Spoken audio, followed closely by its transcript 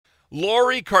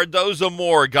Lori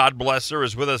Cardozo-Moore, God bless her,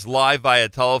 is with us live via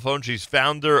telephone. She's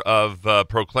founder of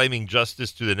Proclaiming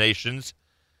Justice to the Nations.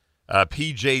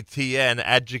 PJTN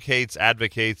educates,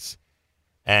 advocates,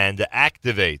 and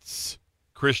activates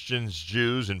Christians,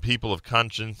 Jews, and people of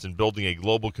conscience in building a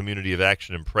global community of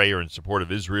action and prayer in support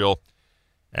of Israel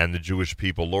and the Jewish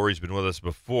people. Lori's been with us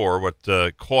before. What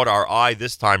caught our eye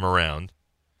this time around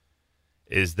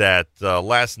is that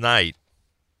last night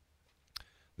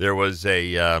there was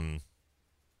a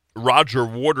Roger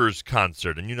Waters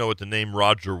concert, and you know what the name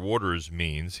Roger Waters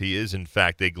means. He is, in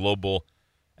fact, a global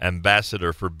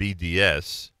ambassador for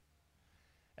BDS.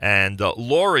 And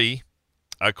Lori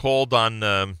called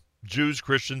on Jews,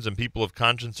 Christians, and people of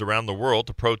conscience around the world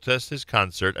to protest his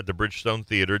concert at the Bridgestone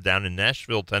Theater down in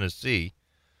Nashville, Tennessee,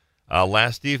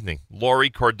 last evening.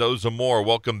 Lori Cardozo-Moore,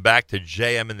 welcome back to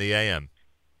JM in the AM.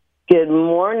 Good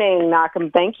morning,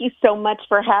 Malcolm. Thank you so much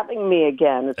for having me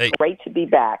again. It's great to be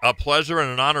back. A pleasure and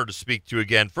an honor to speak to you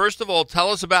again. First of all, tell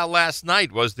us about last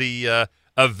night. Was the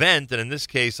event, and in this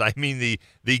case, I mean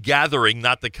the gathering,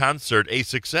 not the concert, a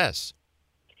success?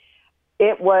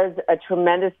 It was a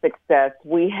tremendous success.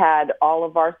 We had all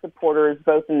of our supporters,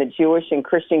 both in the Jewish and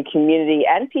Christian community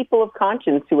and people of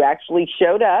conscience, who actually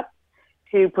showed up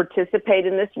to participate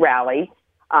in this rally.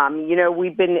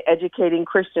 We've been educating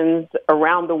Christians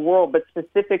around the world, but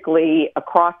specifically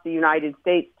across the United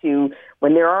States, to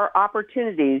when there are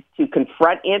opportunities to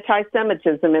confront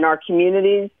anti-Semitism in our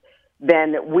communities,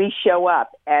 then we show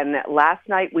up. And last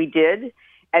night we did.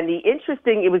 And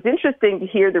it was interesting to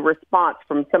hear the response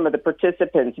from some of the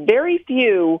participants. Very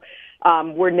few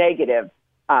were negative.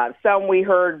 Some we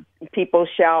heard people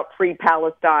shout "Free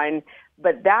Palestine,"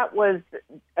 but that was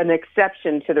an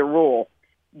exception to the rule.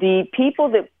 The people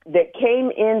that came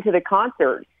into the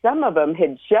concert, some of them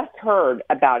had just heard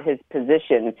about his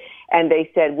position, and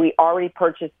they said, "We already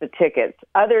purchased the tickets."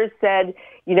 Others said,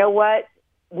 "You know what?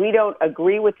 We don't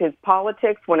agree with his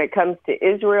politics when it comes to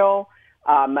Israel.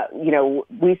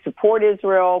 We support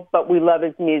Israel, but we love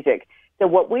his music." So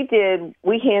what we did,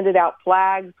 we handed out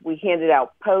flags, we handed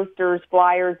out posters,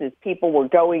 flyers as people were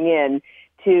going in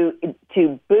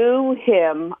to boo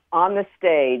him on the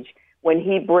stage when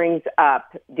he brings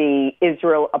up the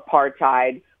Israel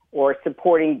apartheid or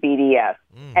supporting BDS,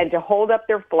 and to hold up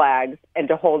their flags and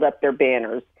to hold up their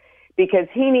banners, because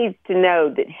he needs to know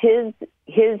that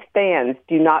his fans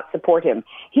do not support him.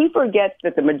 He forgets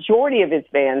that the majority of his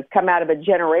fans come out of a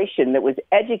generation that was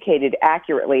educated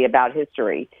accurately about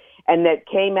history and that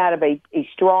came out of a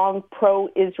strong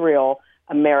pro-Israel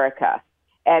America.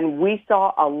 And we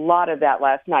saw a lot of that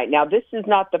last night. Now, this is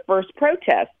not the first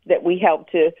protest that we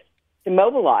helped to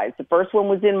mobilize. The first one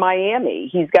was in Miami.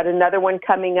 He's got another one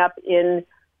coming up in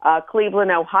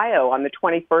Cleveland, Ohio on the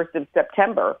 21st of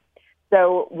September.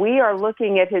 So we are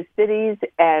looking at his cities,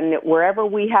 and wherever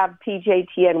we have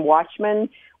PJTN watchmen,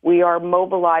 we are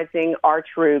mobilizing our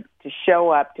troops to show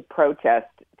up to protest,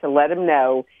 to let him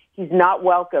know he's not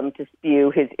welcome to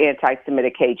spew his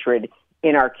anti-Semitic hatred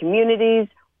in our communities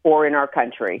or in our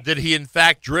country. Did he, in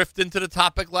fact, drift into the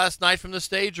topic last night from the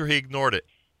stage, or he ignored it?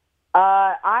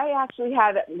 I actually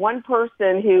had one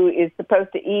person who is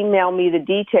supposed to email me the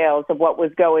details of what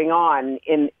was going on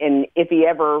in if he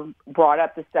ever brought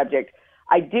up the subject.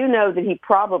 I do know that he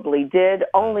probably did,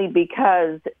 only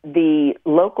because the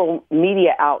local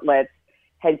media outlets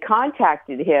had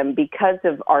contacted him because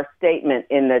of our statement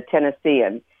in the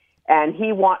Tennessean, and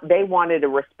they wanted a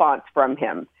response from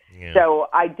him. Yeah. So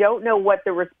I don't know what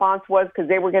the response was, because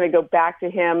they were going to go back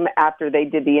to him after they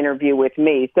did the interview with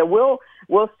me. So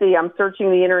we'll see. I'm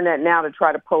searching the internet now to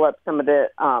try to pull up some of the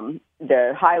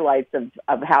highlights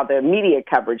of how the media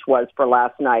coverage was for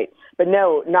last night. But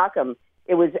no, Malcolm,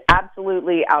 it was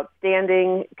absolutely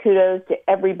outstanding. Kudos to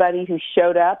everybody who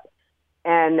showed up,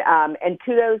 and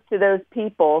kudos to those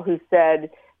people who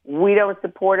said we don't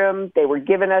support him. They were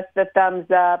giving us the thumbs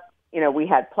up. We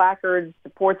had placards,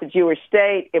 support the Jewish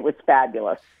state. It was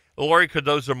fabulous. Lori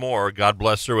Cardozo-Moore, God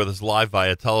bless her, with us live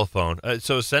via telephone.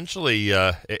 So essentially,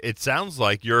 it sounds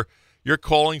like you're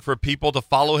calling for people to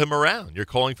follow him around. You're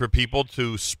calling for people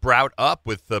to sprout up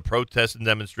with protests and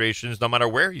demonstrations no matter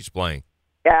where he's playing.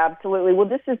 Absolutely. Well,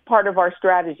 this is part of our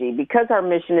strategy, because our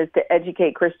mission is to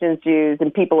educate Christians, Jews,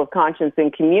 and people of conscience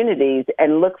in communities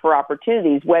and look for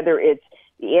opportunities, whether it's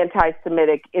the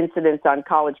anti-Semitic incidents on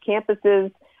college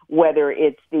campuses, whether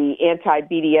it's the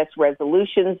anti-BDS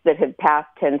resolutions that have passed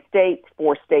 10 states,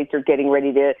 4 states are getting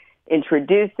ready to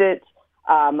introduce it,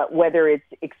 whether it's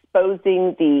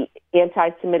exposing the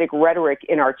anti-Semitic rhetoric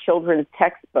in our children's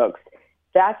textbooks.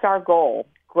 That's our goal.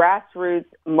 Grassroots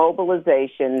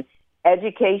mobilization,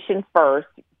 education first,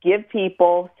 give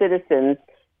people, citizens,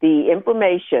 the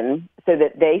information so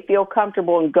that they feel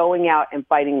comfortable in going out and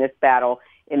fighting this battle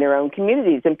in their own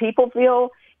communities. And people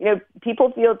feel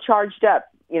charged up,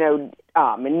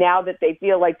 and now that they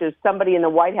feel like there's somebody in the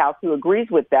White House who agrees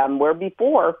with them, where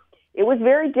before it was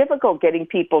very difficult getting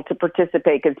people to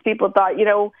participate because people thought,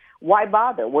 why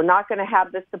bother? We're not going to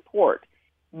have the support.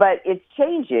 But it's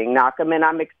changing, Malcolm, and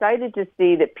I'm excited to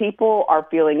see that people are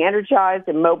feeling energized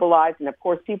and mobilized. And, of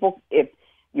course, people, if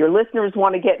your listeners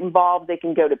want to get involved, they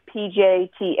can go to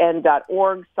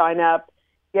pjtn.org, sign up,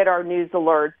 get our news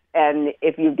alerts. And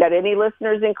if you've got any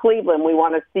listeners in Cleveland, we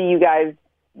want to see you guys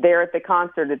there at the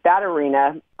concert at that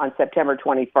arena on September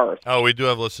 21st. Oh, we do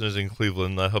have listeners in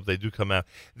Cleveland. I hope they do come out.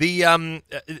 The,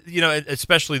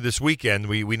 especially this weekend,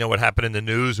 we know what happened in the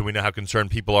news, and we know how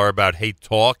concerned people are about hate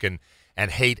talk and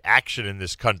hate action in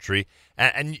this country.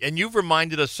 And you've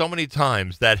reminded us so many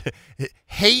times that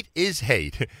hate is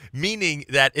hate, meaning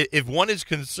that if one is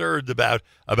concerned about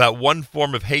one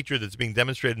form of hatred that's being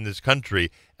demonstrated in this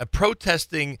country,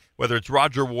 protesting, whether it's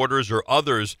Roger Waters or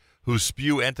others who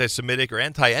spew anti-Semitic or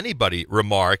anti-anybody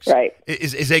remarks, right,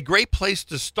 is a great place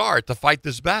to start to fight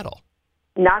this battle.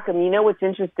 Malcolm, what's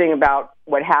interesting about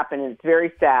what happened, it's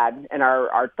very sad, and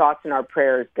our thoughts and our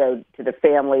prayers go to the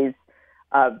families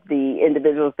of the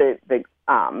individuals, the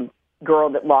girl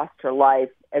that lost her life,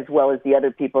 as well as the other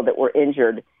people that were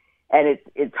injured. And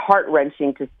it's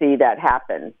heart-wrenching to see that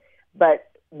happen.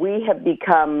 But we have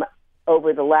become,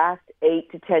 over the last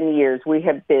 8 to 10 years, we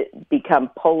have become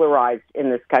polarized in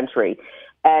this country.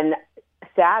 And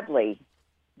sadly,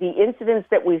 the incidents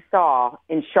that we saw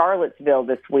in Charlottesville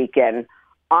this weekend,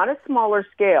 on a smaller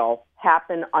scale,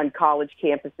 happen on college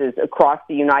campuses across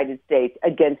the United States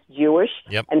against Jewish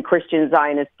and Christian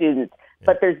Zionist students. Yep.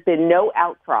 But there's been no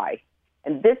outcry.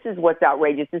 And this is what's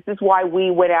outrageous. This is why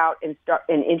we went out and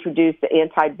introduced the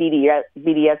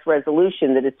anti-BDS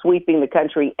resolution that is sweeping the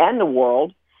country and the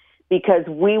world, because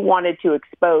we wanted to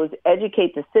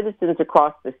educate the citizens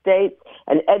across the states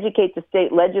and educate the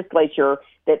state legislature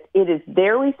that it is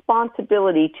their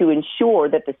responsibility to ensure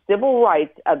that the civil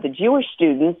rights of the Jewish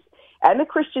students and the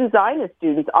Christian Zionist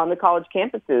students on the college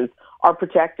campuses are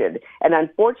protected. And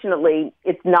unfortunately,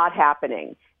 it's not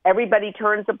happening. Everybody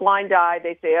turns a blind eye.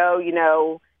 They say,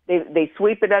 they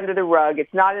sweep it under the rug.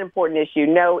 It's not an important issue.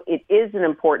 No, it is an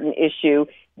important issue.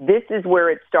 This is where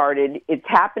it started. It's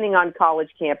happening on college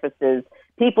campuses.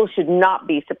 People should not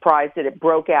be surprised that it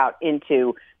broke out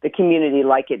into the community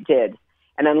like it did.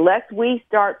 And unless we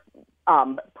start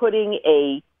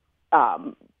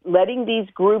letting these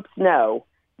groups know,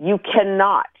 you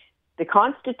cannot. The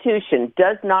Constitution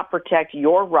does not protect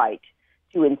your right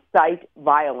to incite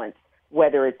violence,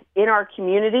 whether it's in our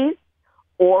communities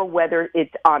or whether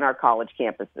it's on our college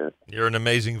campuses. You're an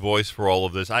amazing voice for all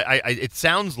of this. It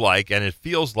sounds like, and it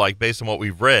feels like, based on what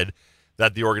we've read,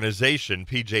 that the organization,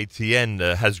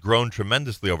 PJTN, has grown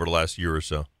tremendously over the last year or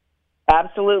so.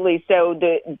 Absolutely. So,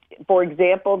 for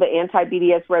example, the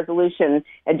anti-BDS resolution,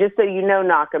 and just so you know,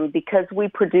 Malcolm, because we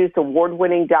produce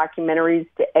award-winning documentaries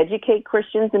to educate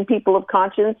Christians and people of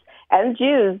conscience and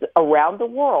Jews around the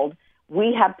world,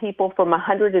 we have people from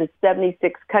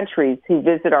 176 countries who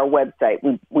visit our website.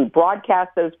 We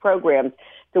broadcast those programs.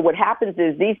 So what happens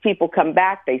is these people come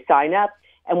back, they sign up,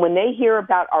 and when they hear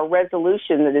about our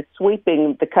resolution that is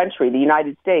sweeping the country, the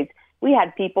United States, we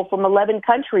had people from 11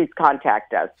 countries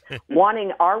contact us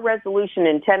wanting our resolution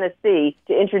in Tennessee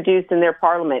to introduce in their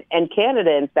parliament. And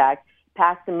Canada, in fact,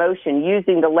 passed a motion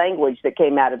using the language that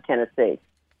came out of Tennessee.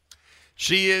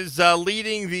 She is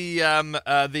leading the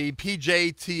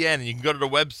PJTN, and you can go to the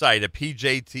website at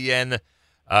pjtn.org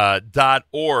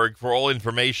for all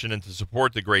information and to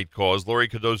support the great cause. Laurie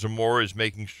Cardoza-Moore is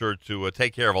making sure to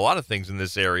take care of a lot of things in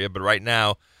this area, but right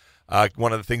now,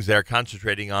 one of the things they're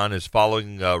concentrating on is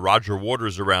following Roger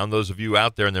Waters around. Those of you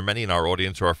out there, and there are many in our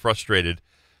audience who are frustrated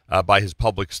by his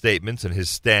public statements and his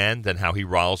stand and how he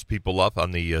riles people up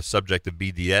on the subject of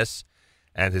BDS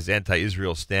and his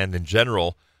anti-Israel stand in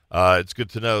general. It's good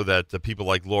to know that people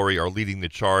like Laurie are leading the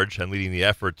charge and leading the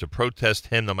effort to protest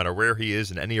him no matter where he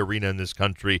is in any arena in this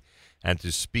country and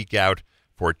to speak out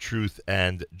for truth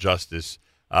and justice.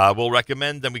 We'll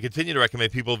recommend, and we continue to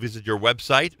recommend people visit your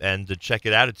website and to check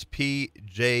it out. It's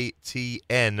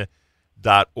pjtn.org.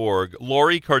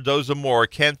 Laurie Cardoza-Moore,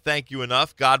 can't thank you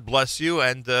enough. God bless you,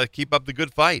 and keep up the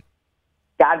good fight.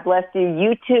 God bless you.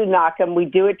 You too, Malcolm. We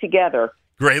do it together.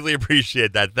 Greatly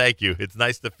appreciate that. Thank you. It's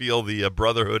nice to feel the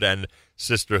brotherhood and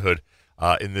sisterhood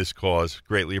in this cause.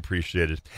 Greatly appreciated.